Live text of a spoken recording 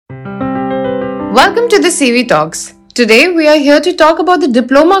Welcome to the CV Talks. Today, we are here to talk about the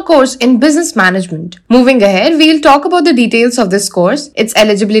Diploma course in Business Management. Moving ahead, we'll talk about the details of this course, its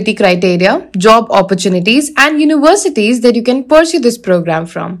eligibility criteria, job opportunities, and universities that you can pursue this program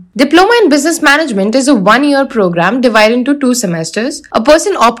from. Diploma in Business Management is a one-year program divided into 2 semesters. A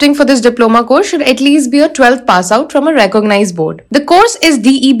person opting for this diploma course should at least be a 12th pass out from a recognized board. The course is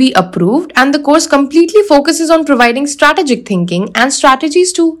DEB approved, and the course completely focuses on providing strategic thinking and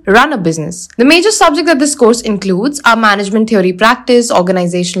strategies to run a business. The major subjects that this course includes are management theory practice,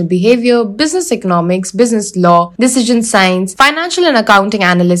 organizational behavior, business economics, business law, decision science, financial and accounting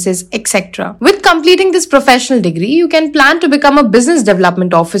analysis, etc. With completing this professional degree, you can plan to become a business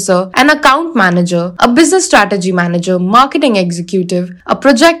development officer, an account manager, a business strategy manager, marketing executive, a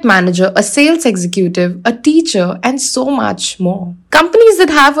project manager, a sales executive, a teacher, and so much more. Companies that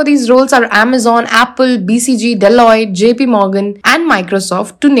have for these roles are Amazon, Apple, BCG, Deloitte, JP Morgan, and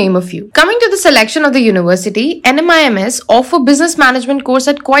Microsoft, to name a few. Coming to the selection of the university, NMIMS offer business management course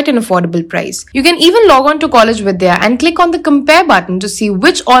at quite an affordable price. You can even log on to College Vidya and click on the compare button to see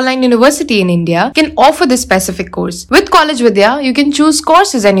which online university in India can offer this specific course. With College Vidya, you can choose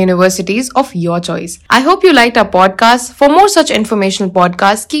courses and universities of your choice. I hope you liked our podcast. For more such informational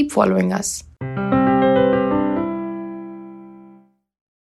podcasts, keep following us.